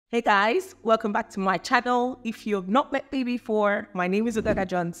Hey guys, welcome back to my channel. If you have not met me before, my name is Ogaga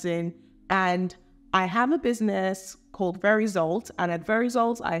Johnson and I have a business called Verizult, and at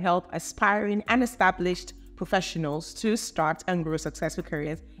Verizult I help aspiring and established professionals to start and grow successful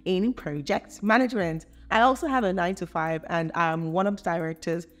careers in project management. I also have a 9-to-5 and I'm one of the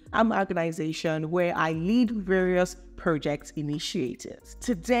directors at my organization where I lead various project initiatives.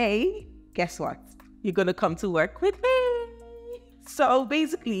 Today, guess what? You're going to come to work with me. So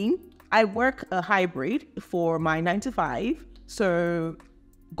basically, I work a hybrid for my 9-to-5. So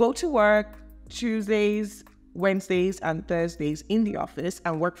go to work Tuesdays, Wednesdays, and Thursdays in the office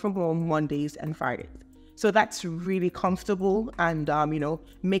and work from home Mondays and Fridays. So that's really comfortable and,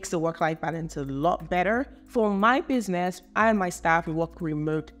 makes the work-life balance a lot better. For my business, I and my staff, we work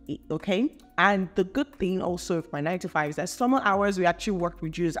remote, okay? And the good thing also with my 9-to-5 is that summer hours, we actually work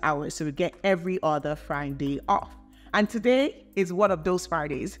reduced hours. So we get every other Friday off. And today is one of those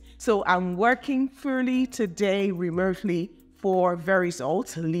Fridays. So I'm working fully today remotely for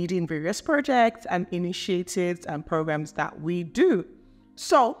Verizult, leading various projects and initiatives and programs that we do.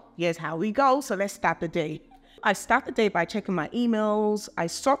 So here's how we go. So let's start the day. I start the day by checking my emails. I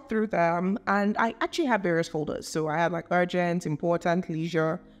sort through them and I actually have various folders. So I have like urgent, important,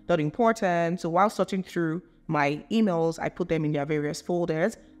 leisure, not important. So while sorting through my emails, I put them in their various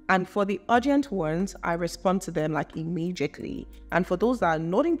folders. And for the urgent ones, I respond to them like immediately. And for those that are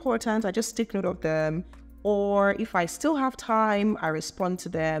not important, I just take note of them. Or if I still have time, I respond to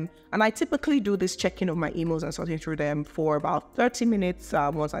them. And I typically do this checking of my emails and sorting through them for about 30 minutes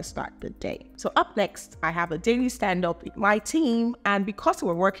once I start the day. So up next, I have a daily stand-up with my team. And because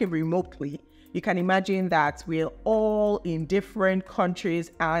we're working remotely, you can imagine that we're all in different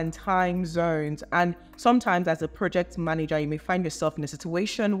countries and time zones. And sometimes as a project manager, you may find yourself in a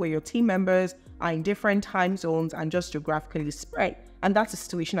situation where your team members are in different time zones and just geographically spread. And that's the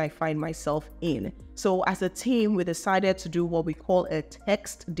situation I find myself in. So as a team, we decided to do what we call a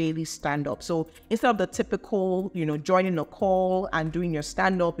text daily stand-up. So instead of the typical, joining a call and doing your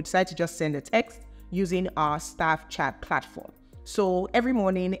stand-up, we decided to just send a text using our staff chat platform. So every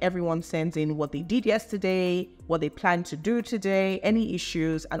morning, everyone sends in what they did yesterday, what they plan to do today, any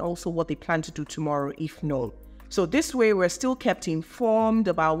issues, and also what they plan to do tomorrow, if not. So this way, we're still kept informed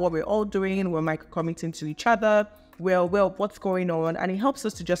about what we're all doing, we're micro-committing to each other, well, what's going on, and it helps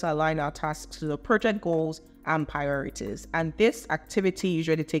us to just align our tasks to the project goals and priorities. And this activity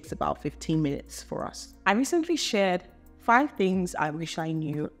usually takes about 15 minutes for us. I recently shared 5 things I wish I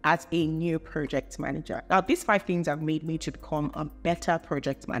knew as a new project manager. Now, these 5 things have made me to become a better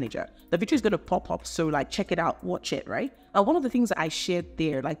project manager. The video is going to pop up, so check it out, watch it, right? And one of the things that I shared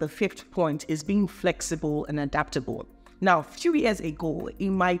there, the 5th point, is being flexible and adaptable. Now, a few years ago,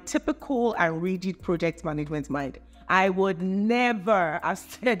 in my typical and rigid project management mind, I would never have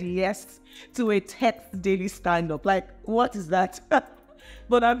said yes to a text daily stand-up. What is that?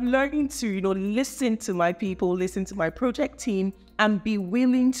 But I'm learning to, listen to my people, listen to my project team, and be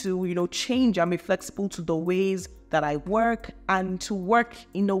willing to, change and be flexible to the ways that I work and to work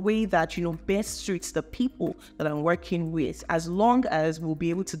in a way that, best suits the people that I'm working with. As long as we'll be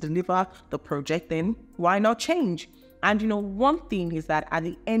able to deliver the project, then why not change? And, one thing is that at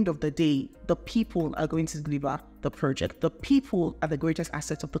the end of the day, the people are going to deliver the project. The people are the greatest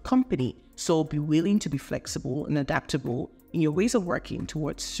asset of the company. So be willing to be flexible and adaptable in your ways of working to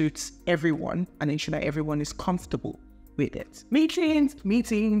what suits everyone and ensure that everyone is comfortable with it. Meetings.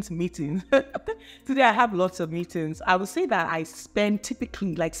 Today I have lots of meetings. I would say that I spend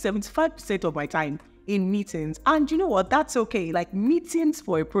typically 75% of my time in meetings. And you know what? That's okay. Meetings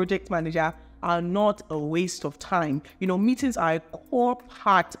for a project manager are not a waste of time. Meetings are a core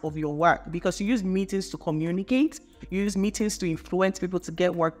part of your work because you use meetings to communicate, you use meetings to influence people to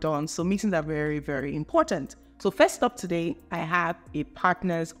get work done. So meetings are very, very important. So first up today, I have a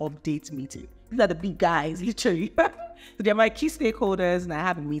partners update meeting. These are the big guys, literally. So they're my key stakeholders and I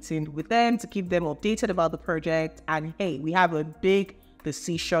have a meeting with them to keep them updated about the project. And hey, we have a big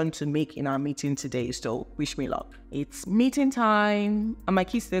decision to make in our meeting today, so wish me luck. It's meeting time and my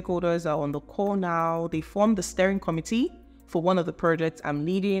key stakeholders are on the call now. They formed the steering committee for one of the projects I'm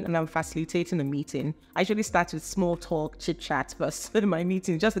leading and I'm facilitating the meeting. I usually start with small talk, chit chat first in my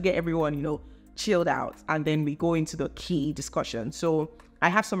meeting just to get everyone, chilled out, and then we go into the key discussion. So I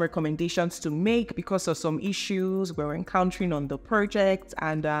have some recommendations to make because of some issues we're encountering on the project,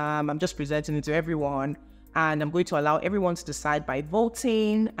 and I'm just presenting it to everyone. And I'm going to allow everyone to decide by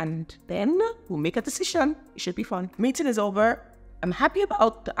voting, and then we'll make a decision. It should be fun. Meeting is over. I'm happy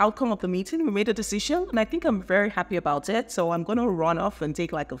about the outcome of the meeting. We made a decision, and I think I'm very happy about it. So I'm going to run off and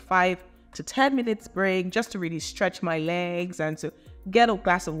take a 5 to 10 minutes break just to really stretch my legs and to get a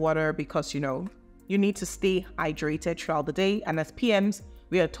glass of water because, you need to stay hydrated throughout the day. And as PMs,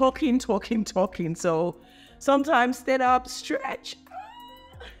 we are talking. So sometimes stand up, stretch,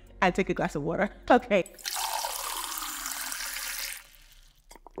 and take a glass of water. Okay.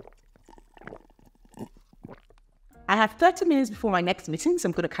 I have 30 minutes before my next meeting, so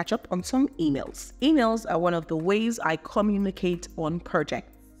I'm going to catch up on some emails. Emails are one of the ways I communicate on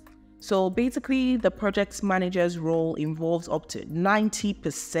projects. So basically, the project manager's role involves up to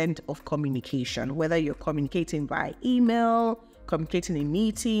 90% of communication, whether you're communicating by email, communicating in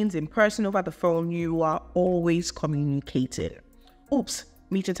meetings, in person, over the phone, you are always communicating. Oops,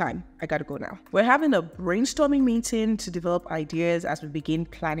 meeting time. I gotta go now. We're having a brainstorming meeting to develop ideas as we begin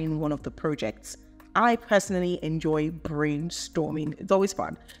planning one of the projects. I personally enjoy brainstorming. It's always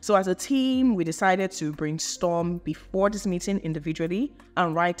fun. So as a team, we decided to brainstorm before this meeting individually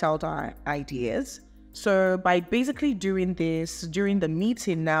and write out our ideas. So by basically doing this, during the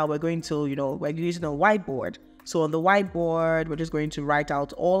meeting now, we're going to, we're using a whiteboard. So on the whiteboard, we're just going to write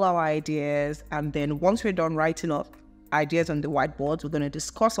out all our ideas. And then once we're done writing up ideas on the whiteboard, we're going to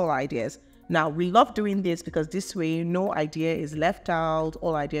discuss all our ideas. Now, we love doing this because this way, no idea is left out.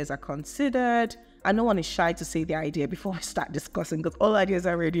 All ideas are considered. And no one is shy to say their idea before we start discussing because all ideas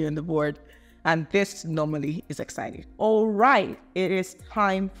are already on the board. And this normally is exciting. All right, it is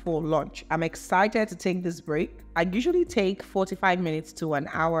time for lunch. I'm excited to take this break. I usually take 45 minutes to an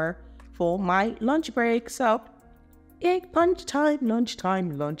hour for my lunch break. So,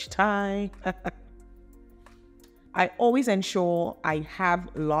 lunchtime. I always ensure I have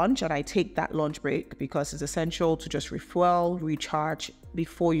lunch and I take that lunch break because it's essential to just refuel, recharge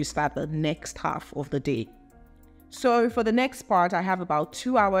before you start the next half of the day. So for the next part, I have about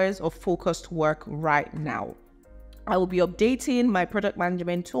 2 hours of focused work right now. I will be updating my project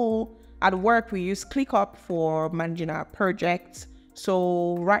management tool. At work, we use ClickUp for managing our projects.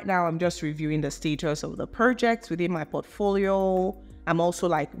 So right now, I'm just reviewing the status of the projects within my portfolio. I'm also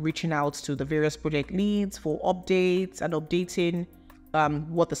reaching out to the various project leads for updates and updating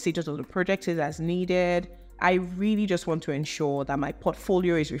what the status of the project is as needed. I really just want to ensure that my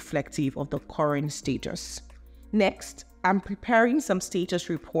portfolio is reflective of the current status. Next, I'm preparing some status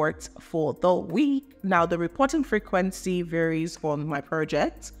reports for the week. Now, the reporting frequency varies on my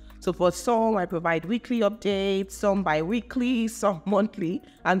project. So for some, I provide weekly updates, some bi-weekly, some monthly,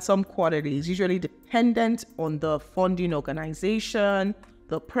 and some quarterly. It's usually dependent on the funding organization,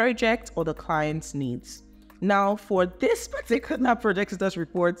 the project, or the client's needs. Now, for this particular project status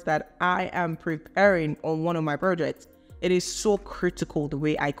reports that I am preparing on one of my projects, it is so critical the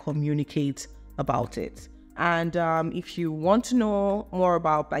way I communicate about it. And if you want to know more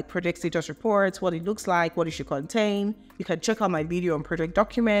about project status reports, what it looks like, what it should contain, you can check out my video on project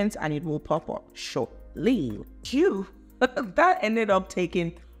documents and it will pop up shortly. That ended up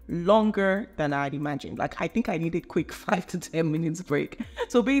taking longer than I'd imagined. I think I needed a quick 5 to 10 minutes break.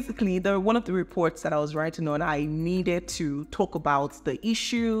 So basically, one of the reports that I was writing on, I needed to talk about the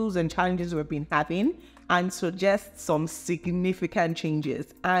issues and challenges we've been having and suggest some significant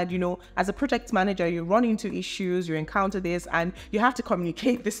changes. And, as a project manager, you run into issues, you encounter this, and you have to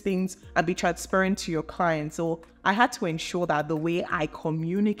communicate these things and be transparent to your client. So I had to ensure that the way I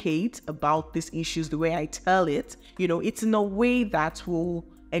communicate about these issues, the way I tell it, it's in a way that will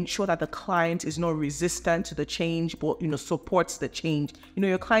ensure that the client is not resistant to the change, but, supports the change.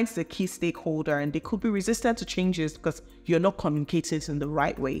 Your client is a key stakeholder and they could be resistant to changes because you're not communicating it in the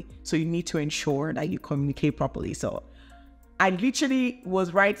right way. So you need to ensure that you communicate properly. So I literally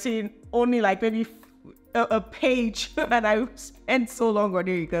was writing only maybe a page and I spent so long on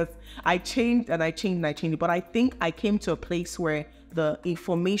it because I changed. But I think I came to a place where the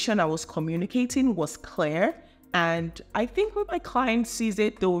information I was communicating was clear. And I think when my client sees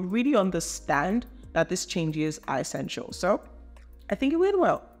it, they'll really understand that these changes are essential. So I think it went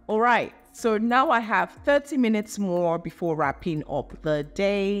well. All right. So now I have 30 minutes more before wrapping up the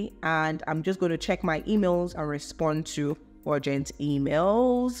day. And I'm just going to check my emails and respond to urgent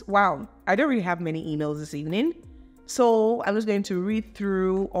emails. Wow. I don't really have many emails this evening. So I'm just going to read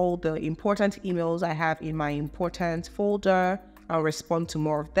through all the important emails I have in my important folder. I'll respond to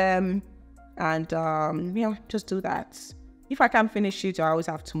more of them. And just do that. If I can't finish it, I always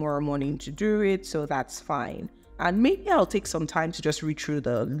have tomorrow morning to do it, so that's fine. And maybe I'll take some time to just read through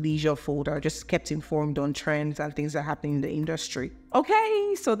the leisure folder, just kept informed on trends and things that are happening in the industry.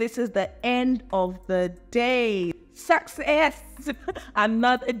 Okay, so this is the end of the day. Success!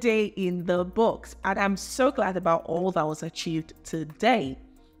 Another day in the books. And I'm so glad about all that was achieved today.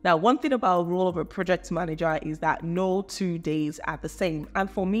 Now, one thing about the role of a project manager is that no 2 days are the same. And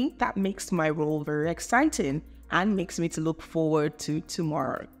for me, that makes my role very exciting. and makes me to look forward to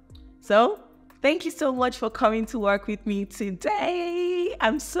tomorrow. So thank you so much for coming to work with me today.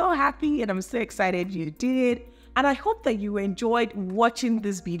 I'm so happy and I'm so excited you did. And I hope that you enjoyed watching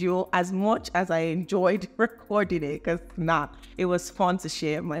this video as much as I enjoyed recording it, because it was fun to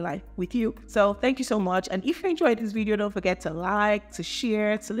share my life with you. So thank you so much. And if you enjoyed this video, don't forget to like, to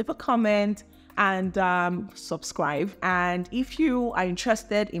share, to leave a comment, and subscribe. And if you are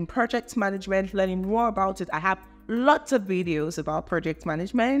interested in project management, learning more about it, I have lots of videos about project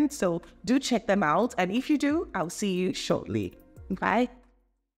management, so do check them out. And if you do, I'll see you shortly. Bye.